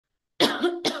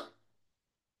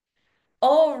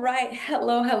All right.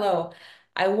 Hello, hello.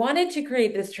 I wanted to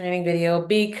create this training video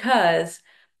because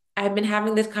I've been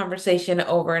having this conversation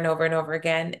over and over and over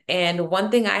again. And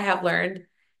one thing I have learned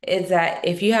is that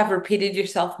if you have repeated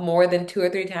yourself more than 2 or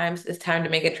 3 times, it's time to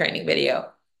make a training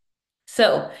video.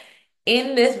 So,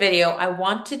 in this video, I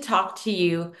want to talk to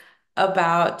you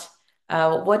about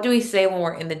what do we say when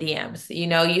we're in the DMs?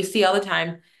 You see all the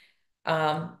time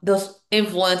those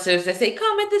influencers that say,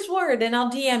 comment this word and I'll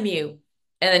DM you.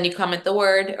 And then you comment the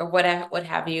word or what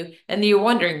have you. And you're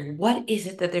wondering, what is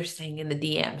it that they're saying in the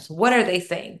DMs? What are they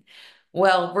saying?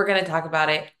 Well, we're going to talk about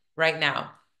it right now.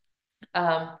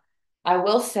 Um, I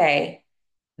will say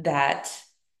that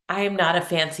I am not a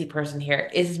fancy person here.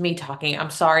 This is me talking.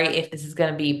 I'm sorry if this is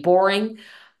going to be boring.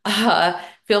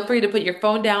 Feel free to put your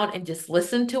phone down and just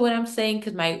listen to what I'm saying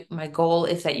because my goal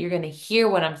is that you're going to hear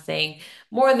what I'm saying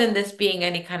more than this being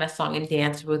any kind of song and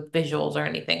dance with visuals or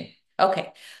anything.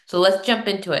 Okay, so let's jump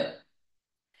into it.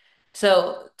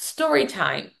 So, story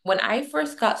time. When I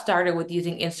first got started with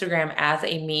using Instagram as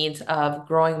a means of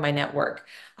growing my network,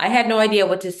 I had no idea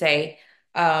what to say.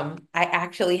 I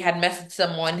actually had messaged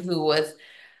someone who was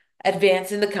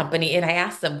advanced in the company, and I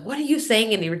asked them, "What are you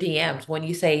saying in your DMs when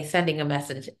you say sending a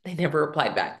message?" They never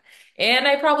replied back, and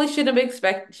I probably should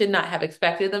not have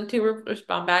expected them to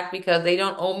respond back because they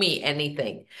don't owe me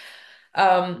anything.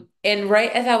 And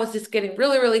right as I was just getting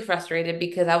really, really frustrated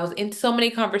because I was in so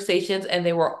many conversations and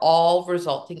they were all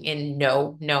resulting in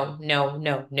no, no, no,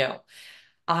 no, no.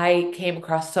 I came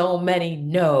across so many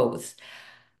no's.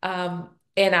 And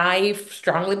I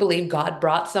strongly believe God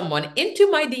brought someone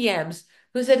into my DMs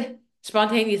who said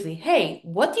spontaneously, "Hey,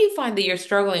 what do you find that you're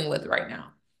struggling with right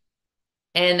now?"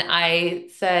 And I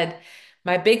said,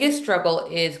 my biggest struggle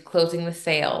is closing the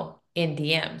sale in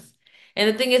DMs. And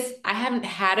the thing is, I haven't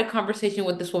had a conversation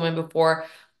with this woman before.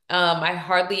 I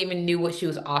hardly even knew what she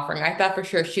was offering. I thought for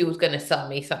sure she was going to sell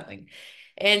me something.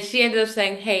 And she ended up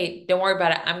saying, "Hey, don't worry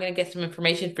about it. I'm going to get some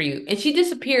information for you." And she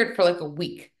disappeared for like a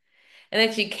week. And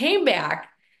then she came back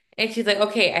and she's like,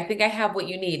 "Okay, I think I have what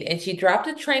you need." And she dropped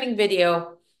a training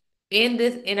video in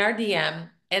our DM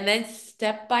and then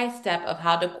step by step of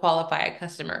how to qualify a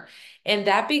customer. And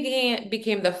that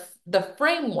became the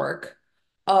framework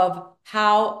of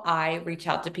how I reach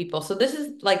out to people. So this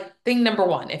is like thing number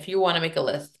one if you want to make a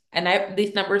list. And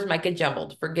these numbers might get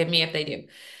jumbled. Forgive me if they do.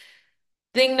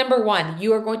 Thing number one,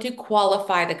 you are going to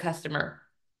qualify the customer.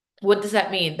 What does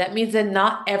that mean? That means that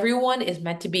not everyone is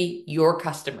meant to be your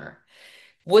customer.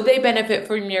 Would they benefit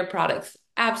from your products?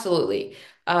 Absolutely.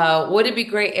 Would it be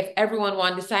great if everyone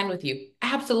wanted to sign with you?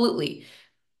 Absolutely.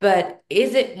 But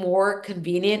is it more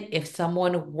convenient if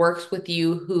someone works with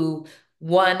you who,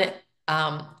 one,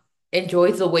 um,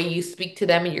 enjoys the way you speak to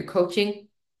them in your coaching,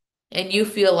 and you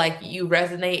feel like you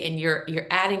resonate and you're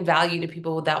adding value to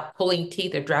people without pulling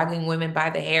teeth or dragging women by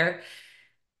the hair?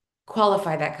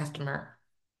 Qualify that customer.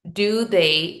 Do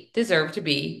they deserve to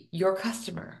be your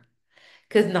customer?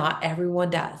 Because not everyone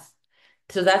does.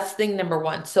 So that's thing number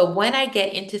one. So when I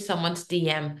get into someone's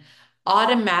DM,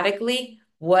 automatically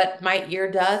what my ear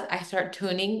does, I start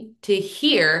tuning to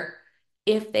hear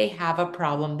if they have a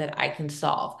problem that I can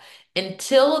solve.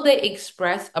 Until they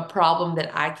express a problem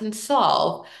that I can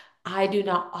solve, I do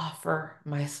not offer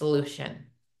my solution.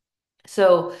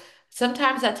 So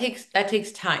sometimes that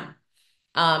takes time.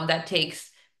 That takes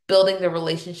building the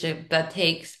relationship, that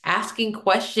takes asking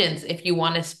questions if you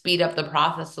want to speed up the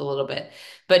process a little bit.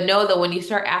 But know that when you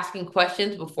start asking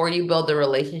questions before you build the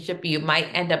relationship, you might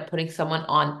end up putting someone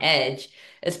on edge,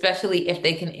 especially if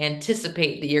they can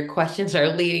anticipate that your questions are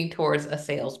leading towards a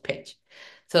sales pitch.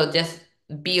 So just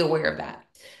be aware of that.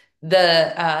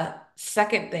 The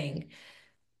second thing,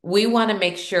 we want to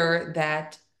make sure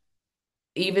that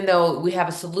even though we have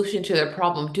a solution to their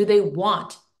problem, do they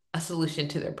want a solution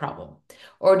to their problem?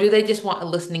 Or do they just want a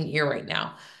listening ear right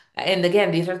now? And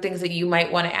again, these are things that you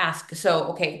might want to ask.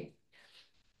 So, okay,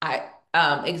 I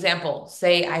example,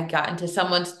 say I got into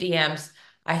someone's DMs.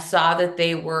 I saw that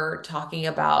they were talking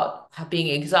about how being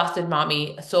exhausted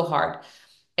mommy so hard.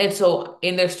 And so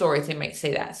in their stories, they might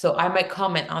say that. So I might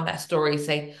comment on that story,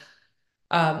 say,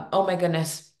 "Oh my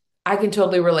goodness, I can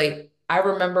totally relate. I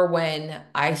remember when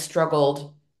I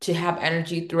struggled to have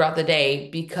energy throughout the day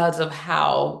because of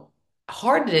how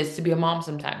hard it is to be a mom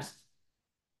sometimes."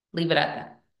 Leave it at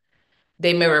that.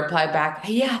 They may reply back,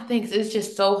 "Hey, yeah, thanks. It's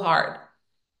just so hard."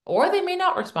 Or they may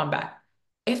not respond back.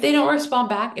 If they don't respond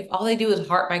back, if all they do is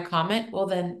heart my comment, well,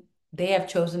 then they have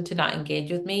chosen to not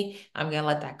engage with me. I'm going to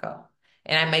let that go.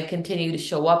 And I might continue to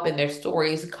show up in their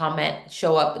stories, comment,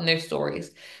 show up in their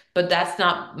stories. But that's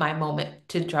not my moment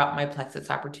to drop my Plexus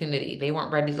opportunity. They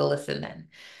weren't ready to listen then.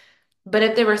 But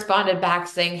if they responded back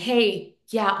saying, "Hey,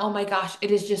 Yeah, oh my gosh, it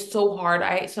is just so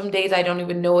hard. Some days I don't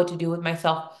even know what to do with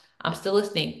myself. I'm still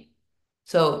listening.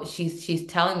 So she's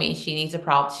telling me she needs a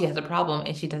problem, she has a problem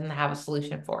and she doesn't have a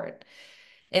solution for it.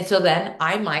 And so then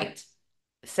I might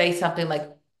say something like,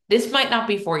 this might not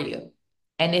be for you.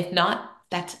 And if not,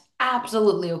 that's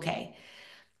absolutely okay.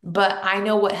 But I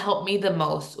know what helped me the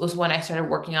most was when I started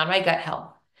working on my gut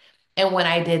health. And when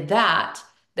I did that,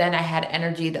 then I had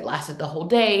energy that lasted the whole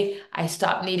day. I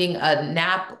stopped needing a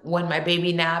nap when my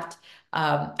baby napped.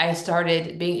 I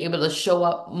started being able to show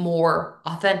up more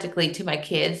authentically to my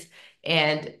kids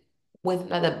and with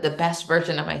the best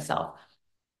version of myself.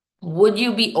 Would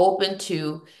you be open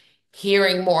to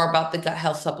hearing more about the gut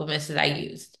health supplements that I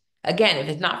used? Again, if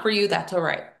it's not for you, that's all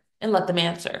right. And let them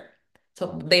answer.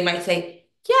 So they might say,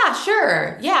 yeah,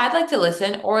 sure. Yeah, I'd like to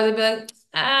listen. Or they'd be like,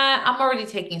 I'm already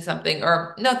taking something,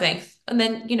 or no thanks. And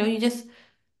then, you just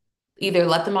either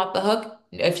let them off the hook.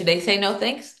 If they say no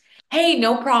thanks, hey,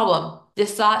 no problem.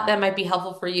 Just thought that might be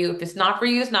helpful for you. If it's not for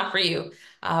you, it's not for you.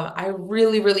 I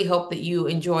really, really hope that you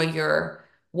enjoy your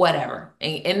whatever.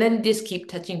 And then just keep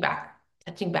touching back,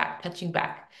 touching back, touching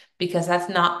back, because that's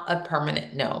not a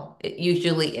permanent no. It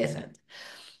usually isn't.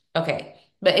 Okay.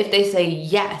 But if they say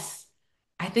yes,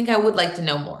 I think I would like to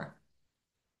know more.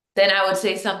 Then I would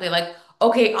say something like,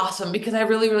 okay, awesome, because I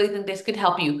really, really think this could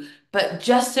help you. But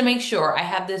just to make sure, I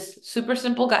have this super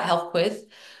simple gut health quiz.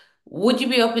 Would you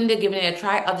be open to giving it a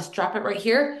try? I'll just drop it right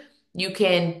here. You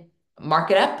can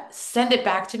mark it up, send it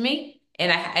back to me,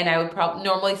 and I would probably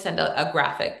normally send a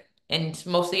graphic. And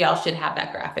most of y'all should have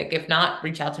that graphic. If not,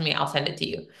 reach out to me, I'll send it to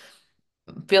you.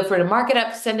 Feel free to mark it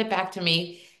up, send it back to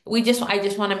me. I just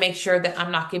want to make sure that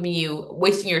I'm not giving you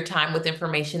wasting your time with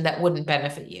information that wouldn't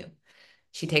benefit you.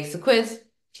 She takes the quiz,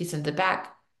 she sends it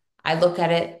back. I look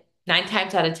at it. 9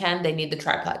 times out of 10, they need the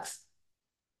triplex.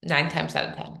 9 times out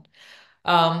of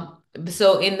 10.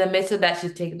 So in the midst of that,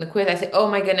 she's taking the quiz. I say, oh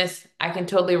my goodness, I can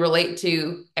totally relate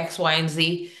to X, Y, and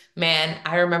Z. Man,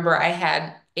 I remember I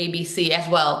had ABC as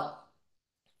well.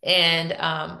 And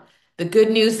the good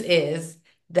news is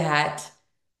that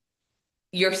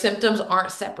your symptoms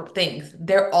aren't separate things.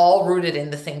 They're all rooted in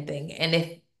the same thing.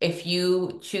 And if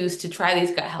you choose to try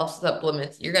these gut health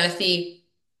supplements, you're gonna see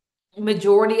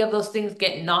majority of those things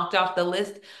get knocked off the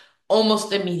list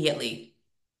almost immediately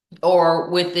or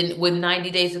with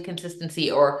 90 days of consistency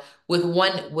or with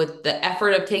the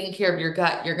effort of taking care of your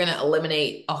gut, you're going to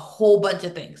eliminate a whole bunch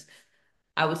of things.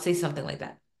 I would say something like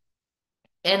that.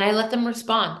 And I let them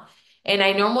respond. And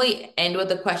I normally end with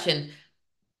the question,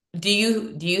 do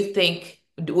you think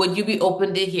would you be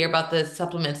open to hear about the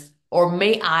supplements or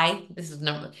this is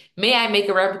number may I make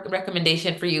a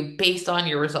recommendation for you based on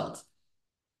your results?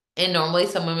 And normally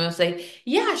some women will say,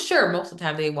 yeah, sure. Most of the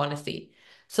time they want to see.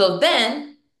 So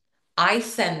then I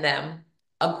send them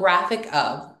a graphic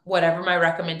of whatever my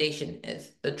recommendation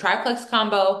is. The triplex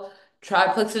combo,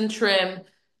 triplex and trim,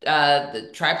 the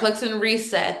triplex and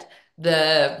reset,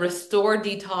 the restore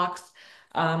detox.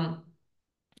 Um,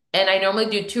 and I normally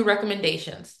do two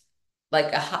recommendations.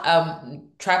 Like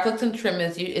triplex and trim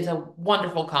is a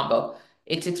wonderful combo.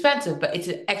 It's expensive, but it's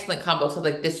an excellent combo. So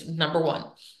like this is number one.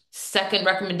 Second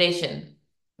recommendation,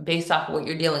 based off of what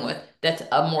you're dealing with, that's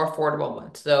a more affordable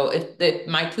one. So if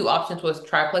my two options was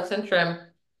triplex and trim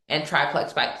and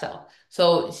triplex by itself.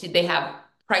 So see, they have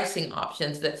pricing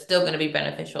options that's still going to be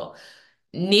beneficial.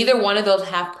 Neither one of those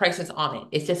have prices on it.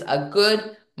 It's just a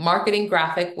good marketing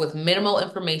graphic with minimal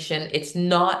information. It's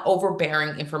not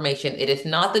overbearing information. It is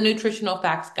not the nutritional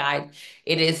facts guide.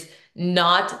 It is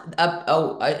not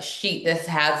a sheet that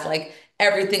has like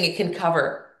everything it can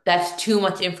cover. That's too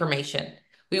much information.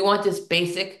 We want just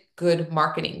basic, good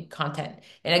marketing content.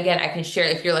 And again, I can share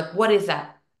if you're like, what is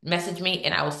that? Message me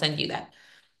and I will send you that.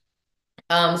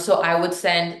 So I would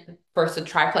send first a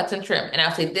triplex and trim, and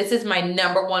I'll say this is my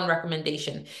number one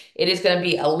recommendation. It is going to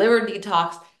be a liver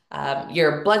detox,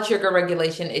 your blood sugar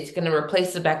regulation. It's going to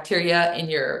replace the bacteria in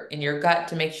your gut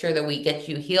to make sure that we get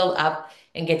you healed up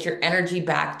and get your energy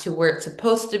back to where it's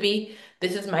supposed to be.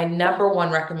 This is my number one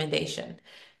recommendation.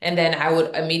 And then I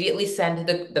would immediately send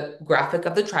the graphic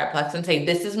of the triplex and say,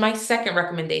 this is my second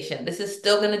recommendation. This is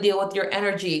still going to deal with your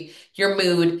energy, your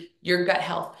mood, your gut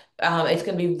health. It's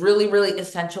going to be really, really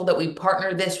essential that we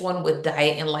partner this one with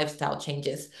diet and lifestyle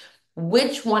changes.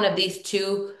 Which one of these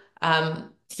two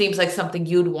seems like something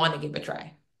you'd want to give a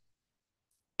try?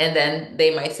 And then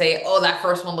they might say, oh, that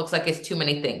first one looks like it's too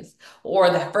many things. Or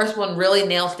that first one really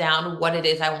nails down what it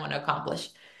is I want to accomplish.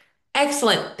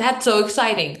 Excellent. That's so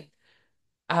exciting.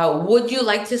 Would you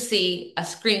like to see a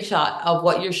screenshot of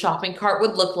what your shopping cart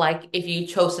would look like if you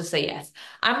chose to say yes?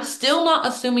 I'm still not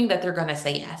assuming that they're going to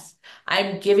say yes.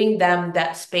 I'm giving them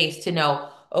that space to know,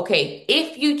 okay,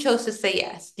 if you chose to say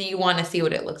yes, do you want to see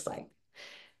what it looks like?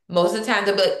 Most of the time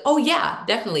they'll be like, oh yeah,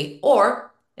 definitely.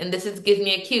 Or, and this is gives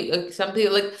me a cue. Some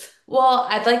people are like, well,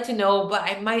 I'd like to know, but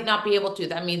I might not be able to.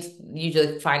 That means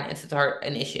usually finances are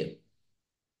an issue.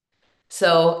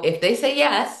 So if they say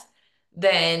yes,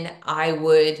 then I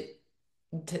would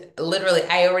literally,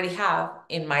 I already have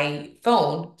in my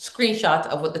phone screenshots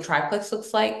of what the triplex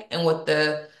looks like and what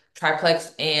the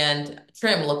triplex and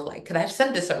trim look like. Because I've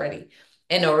sent this already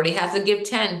and it already has a give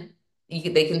 10.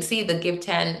 They can see the give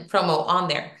 10 promo on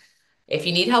there. If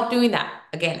you need help doing that,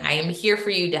 again, I am here for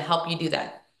you to help you do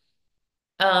that.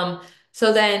 Um,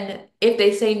 so then if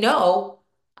they say no,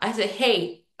 I say,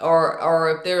 hey,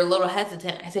 or if they're a little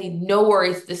hesitant, I say, no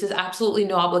worries. This is absolutely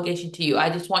no obligation to you. I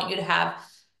just want you to have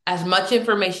as much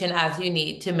information as you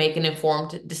need to make an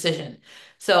informed decision.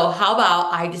 So how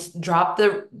about I just drop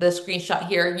the screenshot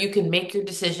here? You can make your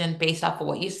decision based off of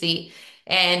what you see.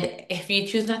 And if you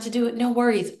choose not to do it, no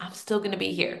worries. I'm still going to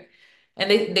be here. And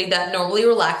they that normally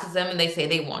relaxes them and they say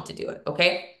they want to do it.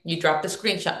 Okay. You drop the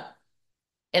screenshot.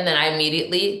 And then I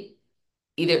immediately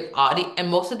either audio, and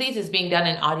most of these is being done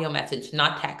in audio message,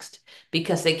 not text,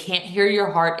 because they can't hear your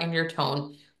heart and your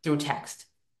tone through text.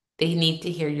 They need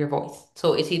to hear your voice.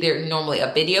 So it's either normally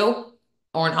a video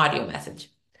or an audio message.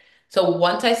 So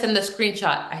once I send the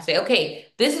screenshot, I say, okay,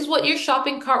 this is what your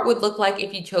shopping cart would look like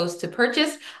if you chose to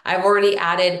purchase. I've already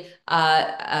added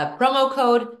a promo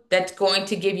code that's going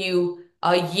to give you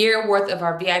a year worth of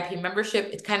our VIP membership.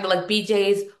 It's kind of like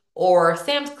BJ's or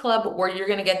Sam's Club, where you're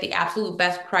going to get the absolute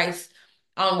best price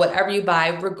on whatever you buy,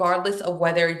 regardless of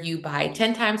whether you buy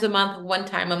 10 times a month, one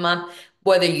time a month,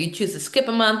 whether you choose to skip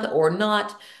a month or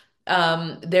not.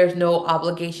 There's no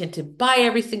obligation to buy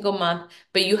every single month,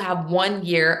 but you have 1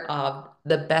 year of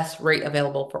the best rate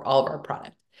available for all of our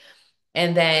products.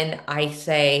 And then I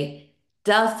say,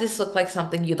 does this look like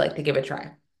something you'd like to give a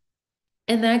try?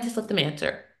 And then I just let them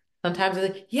answer. Sometimes they're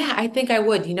like, yeah, I think I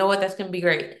would. You know what? That's going to be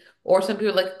great. Or some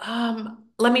people are like,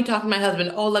 let me talk to my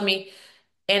husband. Oh, let me.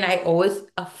 And I always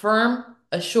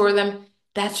assure them,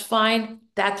 that's fine.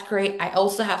 That's great. I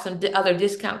also have some other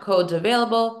discount codes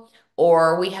available,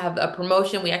 or we have a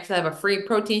promotion. We actually have a free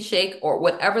protein shake, or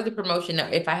whatever the promotion.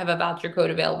 If I have a voucher code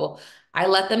available, I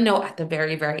let them know at the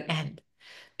very, very end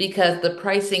because the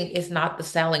pricing is not the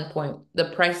selling point. The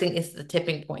pricing is the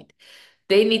tipping point.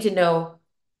 They need to know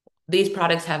these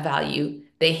products have value.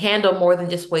 They handle more than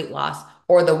just weight loss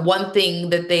or the one thing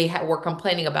that they were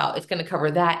complaining about. It's going to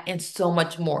cover that and so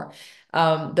much more.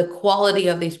 The quality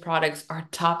of these products are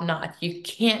top notch. You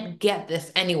can't get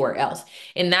this anywhere else.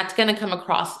 And that's going to come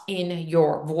across in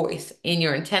your voice, in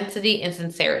your intensity and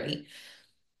sincerity.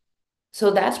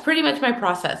 So that's pretty much my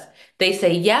process. They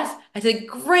say yes. I say,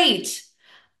 great.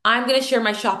 I'm going to share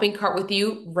my shopping cart with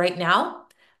you right now.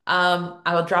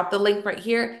 I will drop the link right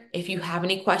here. If you have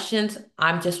any questions,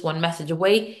 I'm just one message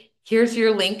away. Here's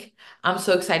your link. I'm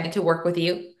so excited to work with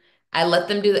you. I let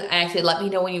them do that. I say, let me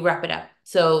know when you wrap it up.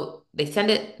 So they send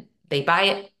it, they buy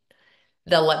it,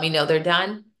 they'll let me know they're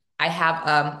done. I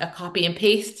have a copy and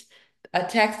paste, a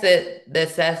text that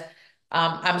says,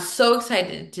 I'm so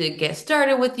excited to get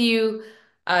started with you.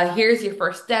 Here's your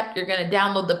first step. You're going to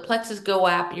download the Plexus Go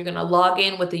app. You're going to log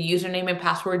in with the username and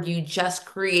password you just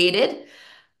created.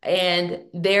 And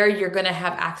there you're going to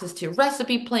have access to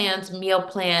recipe plans, meal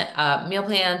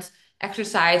plans,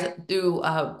 exercise through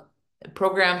a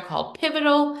program called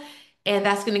Pivotal. And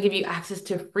that's going to give you access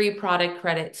to free product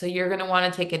credit. So you're going to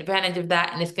want to take advantage of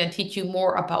that. And it's going to teach you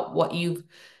more about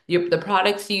the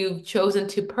products you've chosen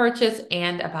to purchase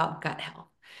and about gut health.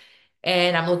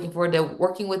 And I'm looking forward to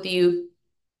working with you.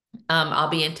 I'll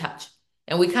be in touch.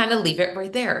 And we kind of leave it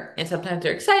right there. And sometimes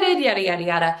they're excited, yada, yada,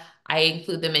 yada. I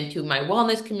include them into my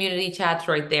wellness community chats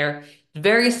right there.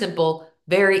 Very simple,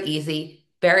 very easy,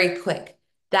 very quick.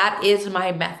 That is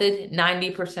my method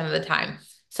 90% of the time.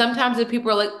 Sometimes if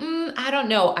people are like, I don't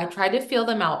know, I try to feel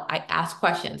them out. I ask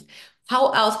questions. How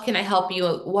else can I help you?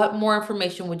 What more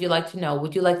information would you like to know?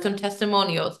 Would you like some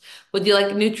testimonials? Would you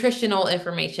like nutritional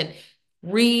information?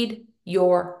 Read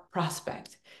your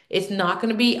prospect. It's not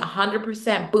going to be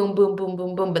 100% boom, boom, boom,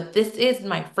 boom, boom, but this is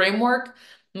my framework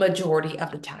majority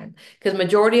of the time. Because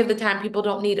majority of the time, people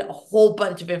don't need a whole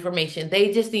bunch of information.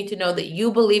 They just need to know that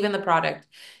you believe in the product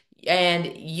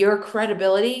and your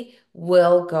credibility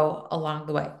will go along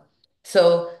the way.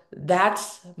 So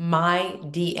that's my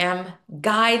DM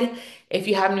guide. If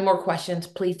you have any more questions,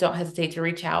 please don't hesitate to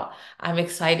reach out. I'm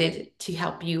excited to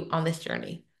help you on this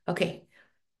journey. Okay,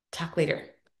 talk later.